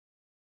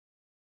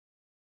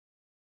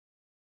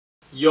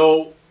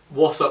Yo,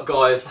 what's up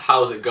guys,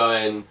 how's it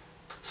going?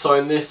 So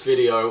in this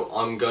video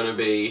I'm going to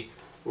be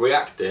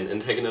reacting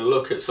and taking a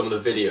look at some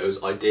of the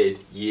videos I did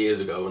years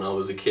ago when I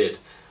was a kid.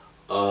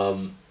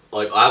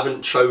 Like I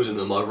haven't chosen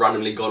them, I've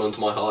randomly gone onto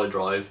my hard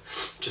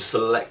drive, just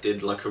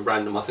selected like a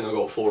random, I think I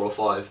got 4 or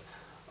 5.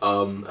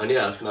 And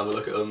yeah, I was going to have a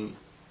look at them,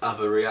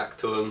 have a react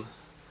to them,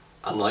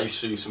 and I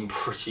used to do some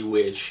pretty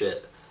weird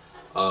shit.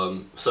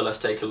 So let's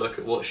take a look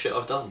at what shit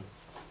I've done.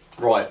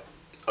 Right,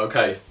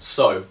 okay,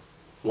 so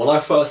when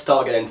I first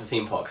started getting into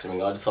theme parks,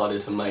 I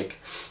decided to make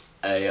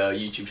a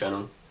YouTube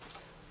channel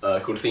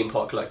called Theme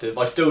Park Collective.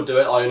 I still do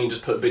it, I only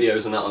just put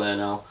videos and that on there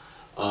now.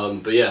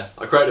 But yeah,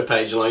 I created a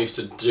page and I used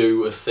to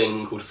do a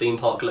thing called Theme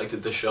Park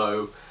Collective the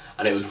show,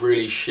 and it was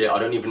really shit. I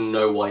don't even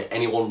know why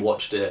anyone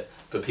watched it,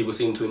 but people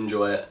seemed to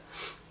enjoy it.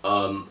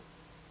 And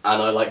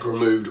I like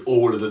removed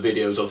all of the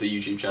videos of the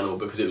YouTube channel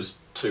because it was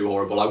too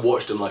horrible. I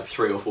watched them like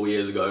 3 or 4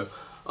 years ago.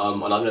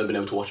 And I've never been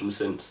able to watch them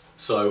since.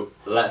 So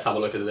let's have a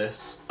look at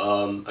this,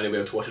 and you'll be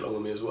able to watch it along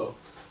with me as well.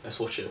 Let's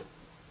watch it.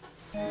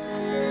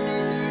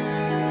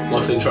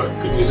 Nice intro,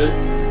 good music.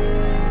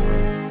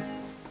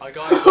 Hi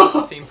guys,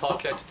 welcome to Theme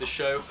Park Collective the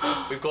show.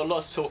 We've got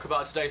lots to talk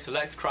about today, so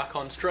let's crack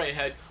on straight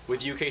ahead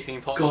with UK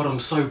Theme Park. God, I'm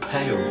so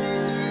pale.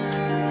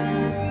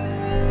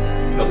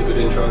 Got the good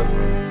intro.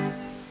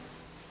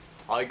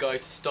 Hi guys,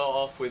 to start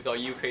off with our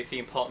UK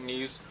Theme Park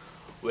news,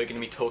 we're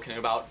going to be talking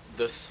about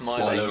the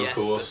Smiler. Yes,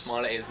 the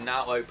Smiler is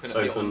now open at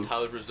the On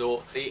Towers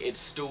Resort. It's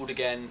stalled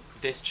again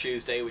this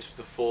Tuesday, which is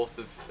the 4th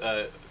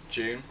of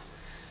June.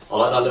 I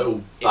like that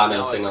little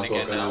banner thing I've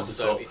got going now, on the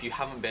so top. if you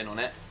haven't been on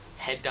it,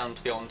 head down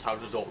to the On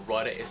Towers Resort,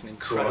 ride it. It's an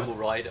incredible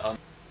ride. Okay,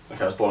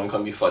 that's boring, I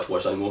can't be fight to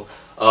watch that anymore.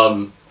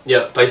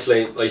 Yeah,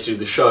 basically I used to do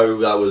the show,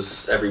 that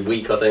was every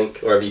week I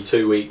think, or every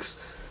 2 weeks.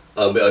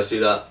 But I used to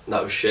do that, and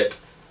that was shit.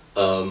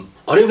 I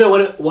don't even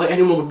know why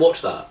anyone would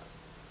watch that.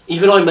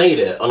 Even I made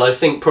it, and I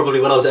think probably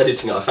when I was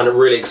editing it I found it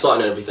really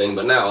exciting and everything,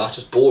 but now that's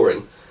just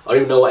boring. I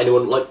don't even know what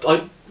anyone, like,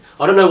 I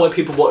don't know why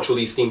people watch all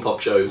these theme park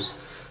shows.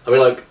 I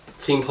mean, like,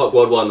 Theme Park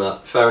World won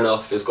that, fair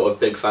enough, it's got a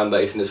big fan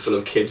base and it's full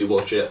of kids who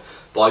watch it,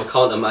 but I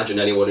can't imagine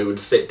anyone who would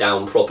sit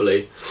down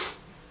properly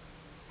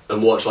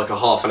and watch like a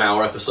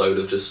half-an-hour episode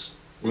of just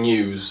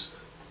news,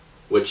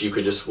 which you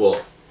could just,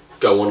 what,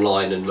 go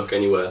online and look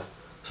anywhere.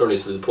 So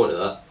this is the point of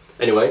that.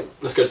 Anyway,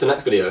 let's go to the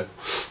next video.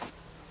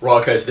 Right,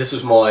 okay, so this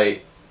was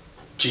my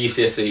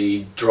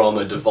GCSE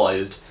drama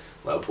devised.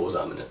 Well, pause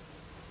that a minute.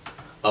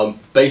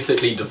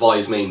 Basically,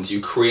 devise means you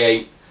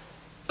create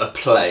a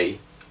play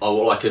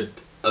or like a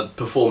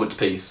performance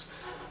piece,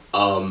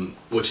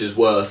 which is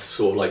worth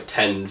sort of like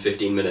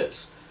 10-15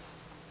 minutes.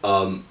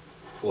 Well,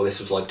 this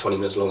was like 20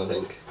 minutes long, I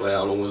think. Wait,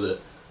 how long was it?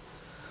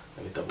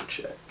 Let me double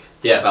check.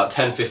 Yeah, about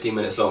 10-15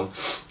 minutes long.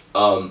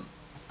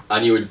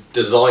 And you would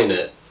design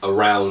it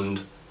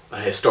around a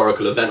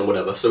historical event or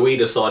whatever. So we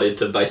decided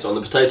to base it on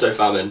the potato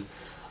famine.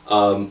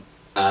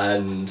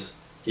 And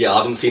yeah, I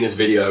haven't seen this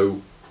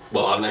video,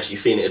 well, I haven't actually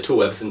seen it at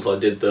all ever since I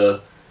did the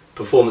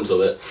performance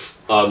of it.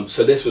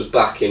 So this was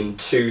back in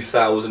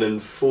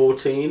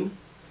 2014.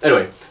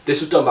 Anyway, this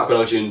was done back when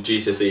I was doing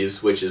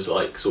GCSEs, which is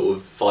like sort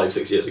of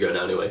 5-6 years ago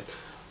now anyway.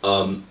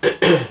 And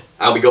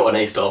we got an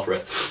A star for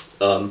it.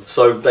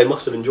 So they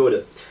must have enjoyed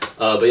it.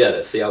 But yeah,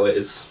 let's see how it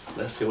is.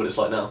 Let's see what it's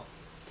like now.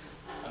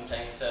 I'm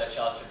playing Sir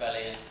Charles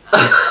Trevelyan.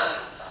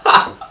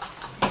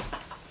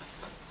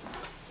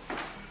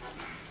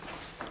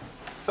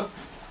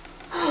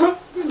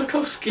 Look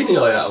how skinny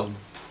I am.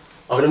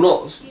 I mean, I'm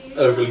not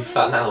overly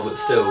fat now, but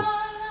still.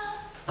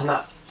 And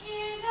that...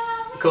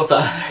 God,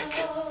 the heck.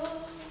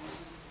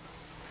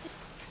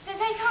 They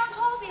can't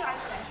all be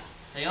like this.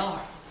 They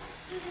are.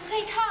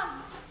 They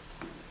can't.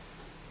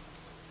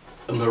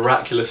 And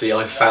miraculously,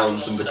 I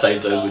found some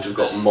potatoes which have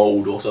got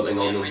mould or something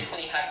on them. We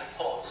recently had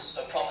reports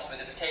of problems with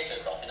the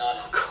potato crop in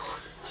Ireland.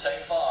 So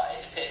far,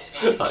 it appears to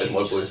be... That is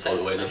my voice, by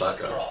the way, in the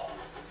background.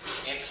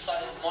 We have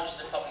decided to monitor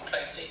the problem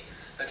closely,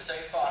 but so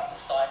far I've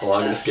decided... Well,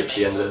 I'm going to skip to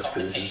the end of this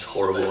because this is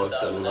horrible work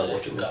done and I'm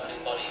watching this.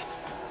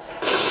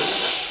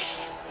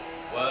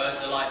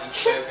 Words are lightly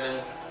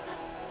spoken,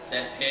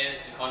 said Piers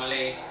to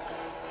Connolly.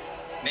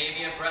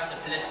 Maybe a breath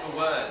of political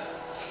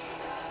words,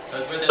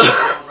 as with a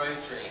little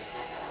rose tree.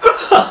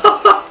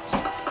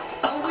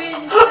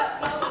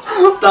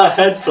 That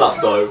head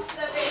flap though.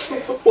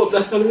 What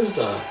the hell is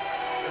that?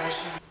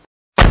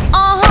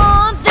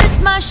 This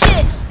my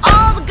shit.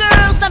 All the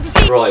girls stop your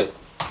feet. Right,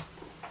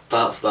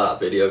 that's that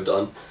video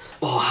done.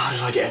 Oh, how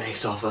did I get an A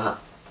star for that?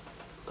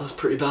 That's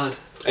pretty bad.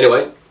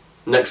 Anyway,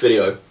 next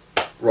video.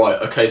 Right,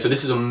 okay, so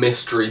this is a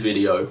mystery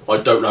video. I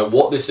don't know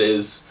what this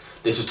is.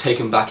 This was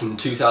taken back in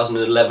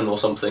 2011 or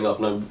something.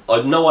 I've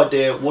no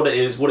idea what it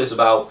is, what it's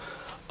about.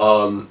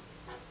 But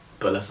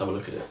let's have a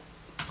look at it.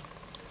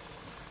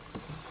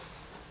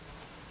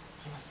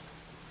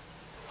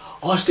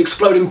 Oh, it's the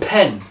exploding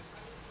pen.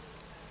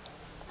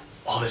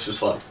 Oh, this was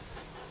fun.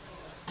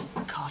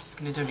 God, it's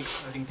gonna do an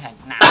exploding pen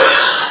now.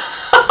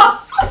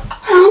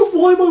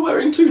 Why am I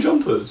wearing 2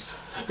 jumpers?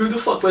 Who the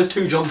fuck wears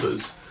 2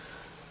 jumpers?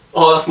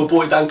 Oh, that's my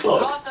boy Dan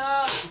Clark.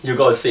 You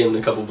guys see him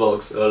in a couple of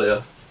vlogs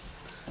earlier.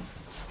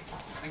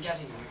 I'm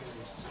getting him.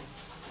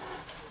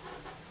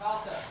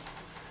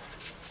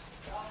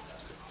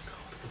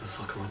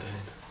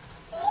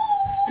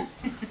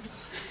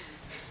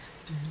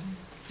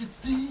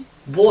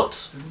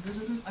 What?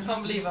 I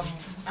can't believe I'm...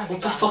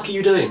 What the fuck are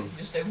you doing?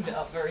 Just opened it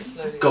up very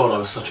slowly. God, I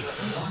was such a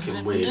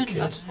fucking weird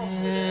kid.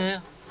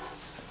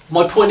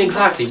 My point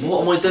exactly,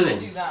 what am I doing?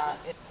 Do that.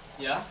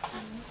 Yeah?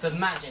 The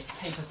magic.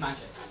 Paper's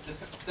magic.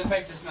 The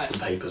paper's magic. The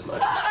paper's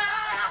magic.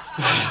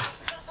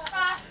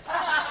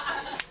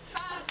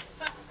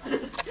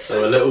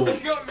 So a little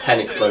pen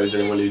explodes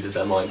and everyone loses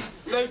their mind.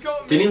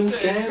 Didn't even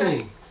scare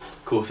me.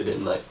 Of course it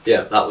didn't, mate.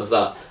 Yeah, that was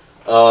that.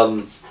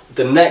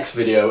 The next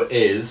video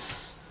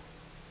is...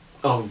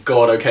 Oh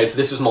god, okay, so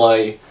this was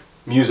my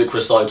music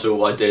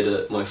recital I did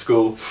at my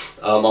school.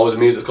 I was a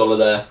music scholar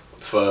there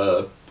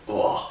for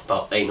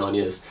about 8-9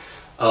 years.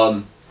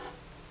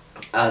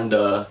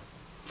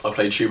 I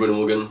played tuba and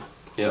organ.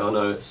 Yeah, I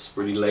know it's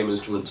really lame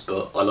instruments,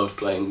 but I loved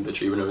playing the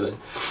tuba and everything.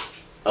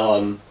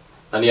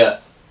 And yeah,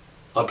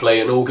 I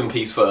play an organ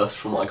piece first,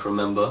 from what I can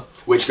remember,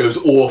 which goes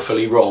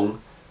awfully wrong.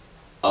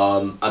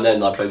 And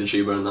then I play the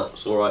tuba and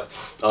that's alright.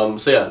 So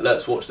yeah,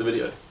 let's watch the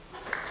video.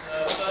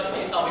 The first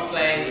piece I'll be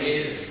playing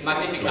is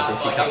Magnificat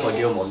Magnificat by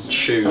Gilmon.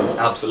 Tune,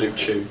 absolute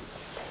tune.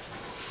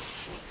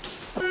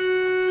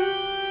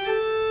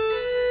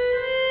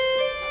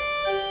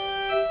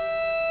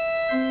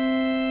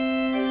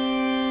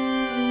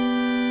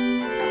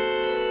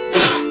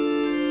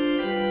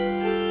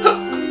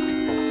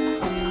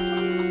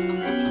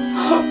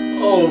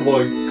 Oh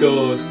my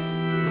god.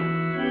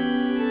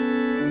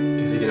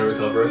 Is he gonna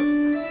recover it?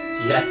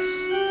 Yes.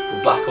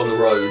 We're back on the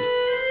road. Oh,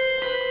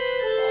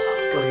 that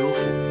was bloody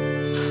awful.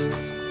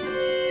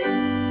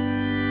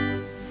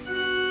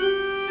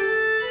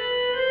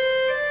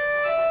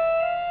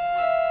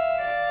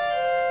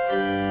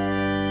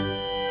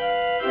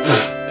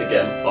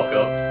 Again, fuck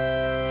up.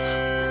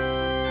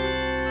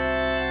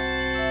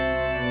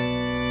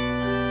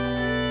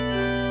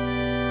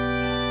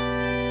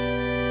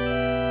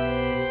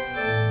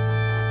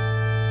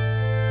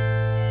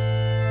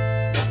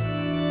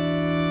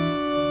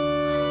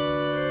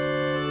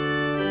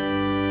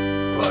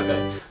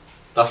 Okay,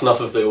 that's enough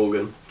of the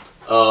organ.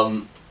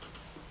 So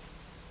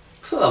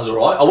that was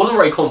alright. I wasn't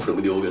very confident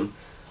with the organ,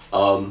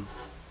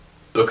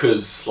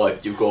 because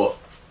like you've got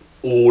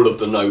all of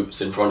the notes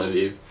in front of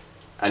you,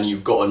 and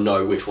you've got to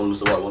know which one's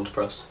the right one to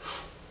press.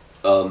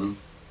 But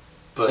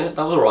yeah,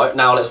 that was alright.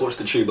 Now let's watch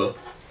the tuba.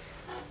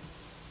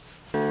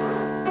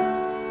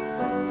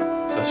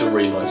 That's a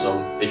really nice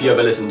song. If you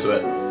ever listen to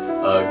it,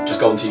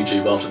 just go onto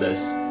YouTube after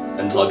this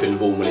and type in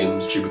Vaughan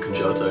Williams Tuba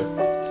Concerto.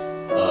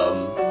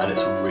 And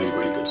it's a really,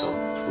 really good song.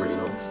 It's really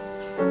nice.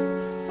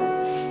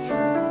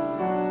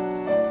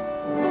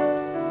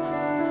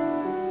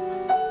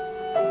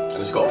 And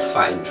it's got a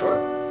fat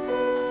intro.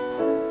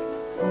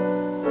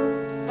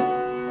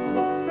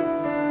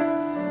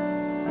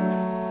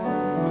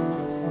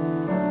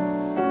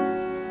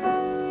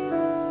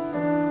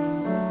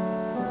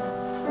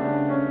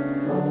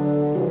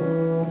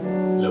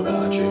 A little bit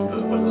out of tune,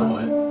 but we'll allow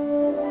it.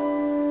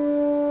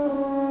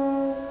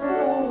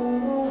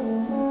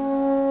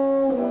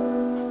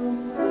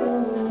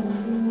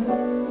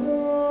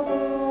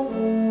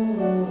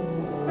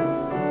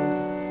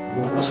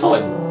 That's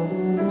fine.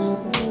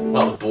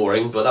 That was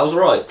boring, but that was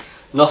alright.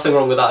 Nothing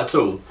wrong with that at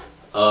all.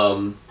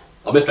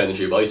 I miss playing the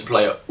tuba. I used to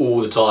play it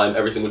all the time,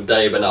 every single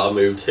day, but now I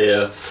moved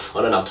here.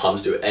 I don't have time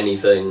to do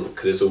anything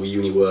because it's all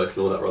uni work and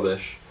all that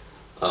rubbish.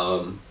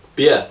 But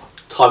yeah,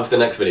 time for the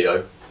next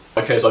video.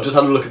 Okay, so I've just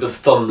had a look at the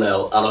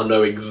thumbnail and I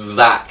know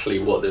exactly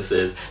what this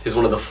is. This is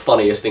one of the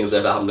funniest things that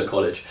ever happened at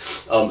college.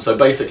 So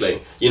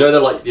basically, you know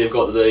that like you've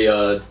got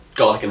the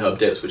garlic and herb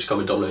dips which come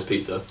in Domino's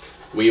pizza.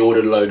 We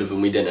ordered a load of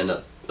them, we didn't end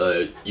up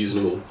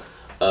using them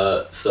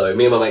all. So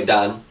me and my mate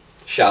Dan,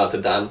 shout out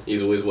to Dan,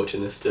 he's always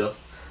watching this still.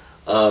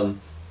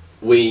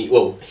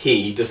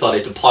 He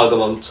decided to pile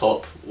them on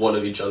top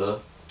of each other,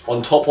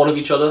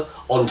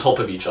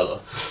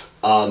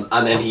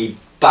 and then he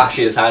bash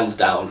his hands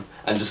down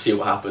and just see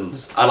what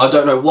happens. And I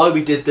don't know why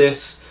we did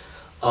this.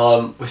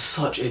 We're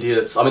such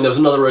idiots. I mean, there was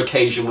another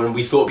occasion when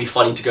we thought it'd be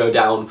funny to go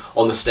down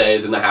on the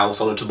stairs in the house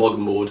on a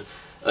toboggan board,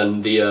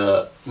 and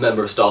the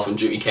member of staff on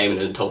duty came in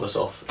and told us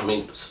off. I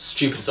mean,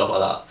 stupid stuff like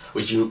that,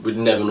 which you would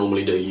never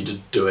normally do. You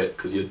just do it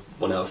because you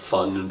want to have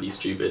fun and be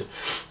stupid.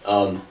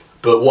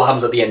 But what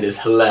happens at the end is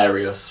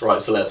hilarious.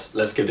 Right, so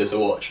let's give this a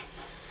watch.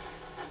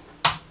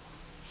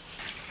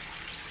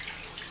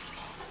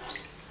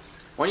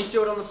 Why don't you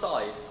do it on the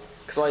side?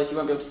 Because otherwise you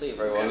won't be able to see it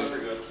very well.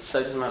 Okay, so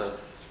it doesn't matter.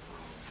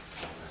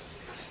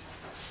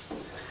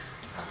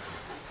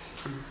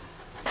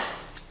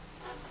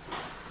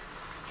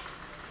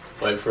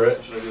 Wait for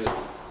it.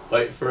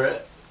 Wait for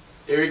it.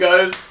 Here he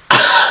goes.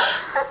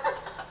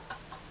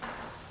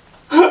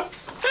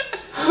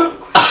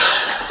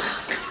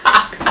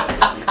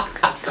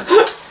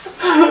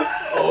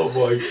 Oh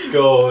my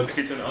god.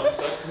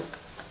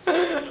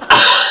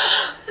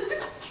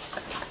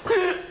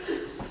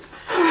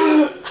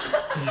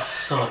 He's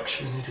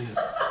such an idiot.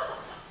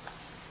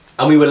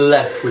 And we were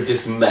left with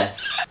this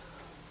mess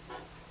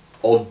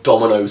of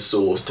Domino's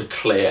sauce to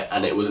clear,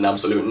 and it was an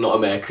absolute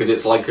nightmare because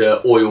it's like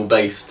a oil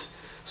based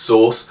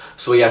sauce,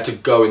 so we had to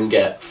go and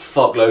get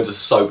fuckloads of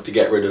soap to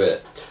get rid of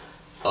it.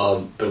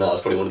 But no,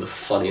 it's probably one of the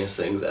funniest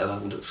things that ever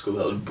happened at school.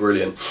 That was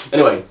brilliant.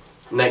 Anyway,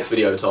 next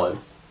video time.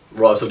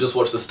 Right, so I've just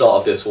watched the start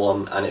of this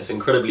one, and it's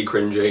incredibly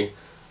cringy.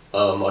 I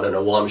don't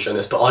know why I'm showing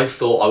this, but I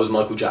thought I was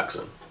Michael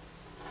Jackson.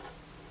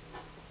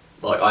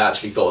 Like, I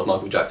actually thought I was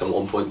Michael Jackson at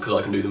one point because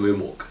I can do the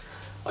moonwalk.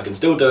 I can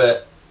still do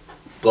it,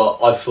 but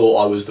I thought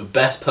I was the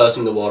best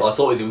person in the world. I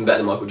thought I was even better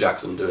than Michael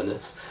Jackson doing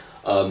this.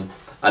 And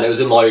it was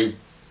in my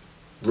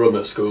room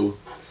at school,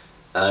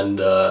 and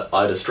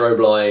I had a strobe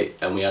light,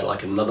 and we had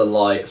like another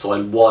light, so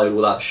I wired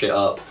all that shit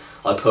up.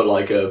 I put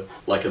like a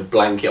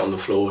blanket on the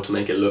floor to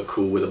make it look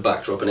cool with a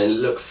backdrop, and it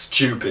looks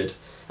stupid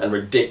and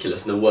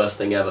ridiculous and the worst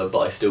thing ever, but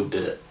I still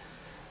did it.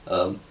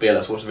 But yeah,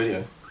 let's watch the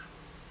video.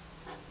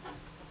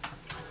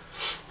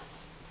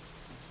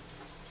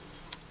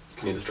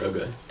 Can you hear the strobe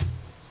going?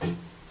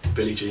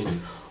 Billie Jean.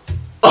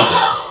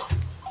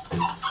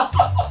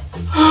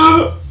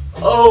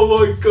 Oh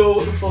my god,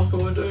 what the fuck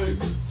am I doing?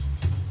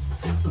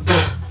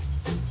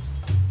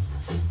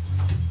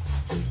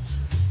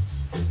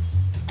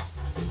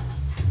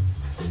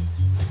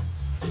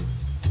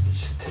 You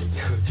should take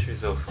your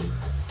shoes off.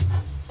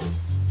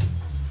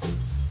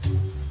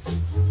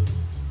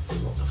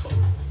 What the fuck?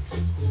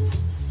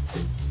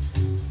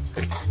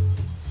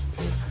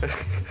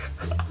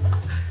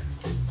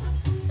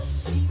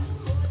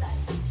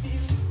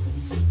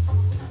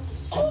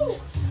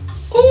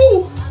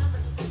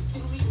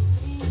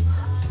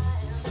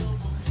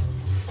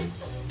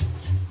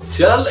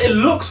 See, it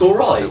looks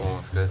alright.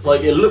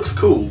 Like, it looks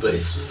cool, but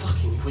it's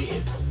fucking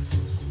weird.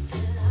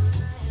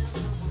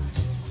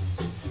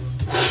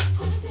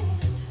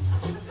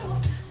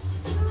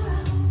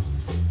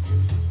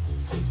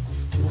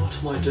 What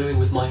am I doing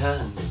with my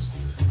hands?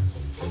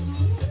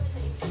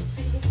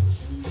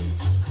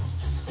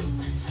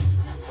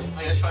 I'm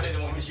gonna try to do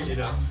the one which you did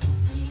now.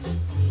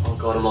 Oh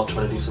god, I'm not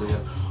trying to do something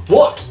else.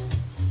 What?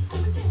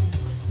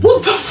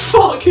 What the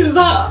fuck is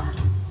that?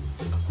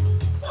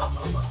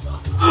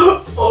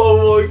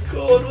 Oh my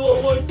god, what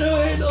am I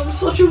doing? I'm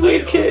such a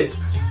weird kid.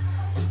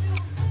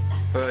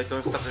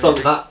 Fuck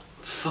that.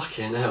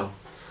 Fucking hell.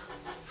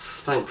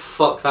 Thank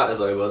fuck that is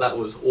over. That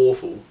was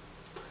awful.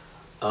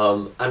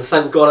 And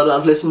thank god I don't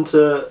have to listen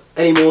to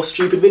any more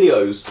stupid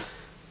videos.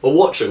 Or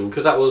watch them,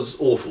 because that was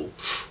awful.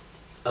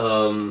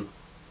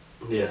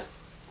 Yeah.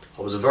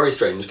 I was a very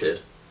strange kid.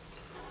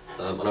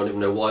 I don't even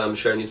know why I'm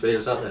sharing these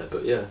videos out there,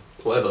 but yeah,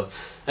 whatever.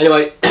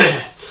 Anyway,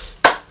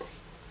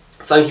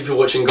 thank you for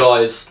watching,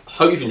 guys.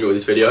 Hope you've enjoyed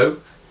this video,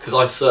 because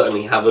I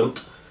certainly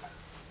haven't.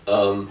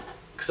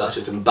 Because that's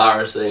just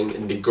embarrassing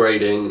and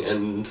degrading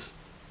and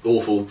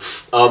awful.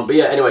 But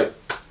yeah, anyway,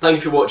 thank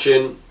you for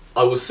watching.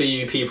 I will see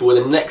you people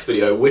in the next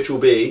video, which will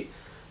be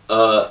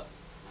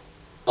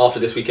after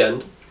this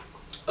weekend,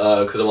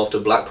 because I'm off to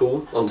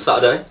Blackpool on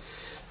Saturday,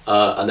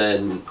 and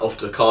then off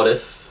to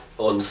Cardiff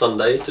on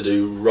Sunday to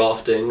do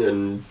rafting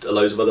and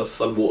loads of other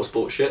fun water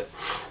sports shit.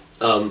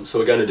 So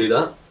we're going to do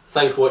that.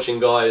 Thanks for watching,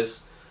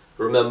 guys.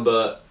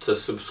 Remember to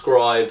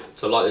subscribe,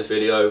 to like this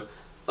video,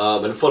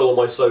 and follow all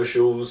my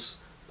socials.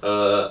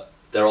 They're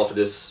after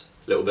this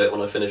little bit.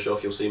 When I finish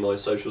off, you'll see my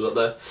socials up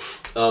there.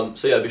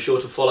 So yeah, be sure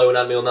to follow and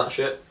add me on that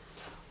shit.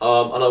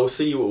 And I will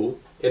see you all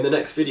in the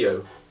next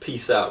video.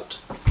 Peace out.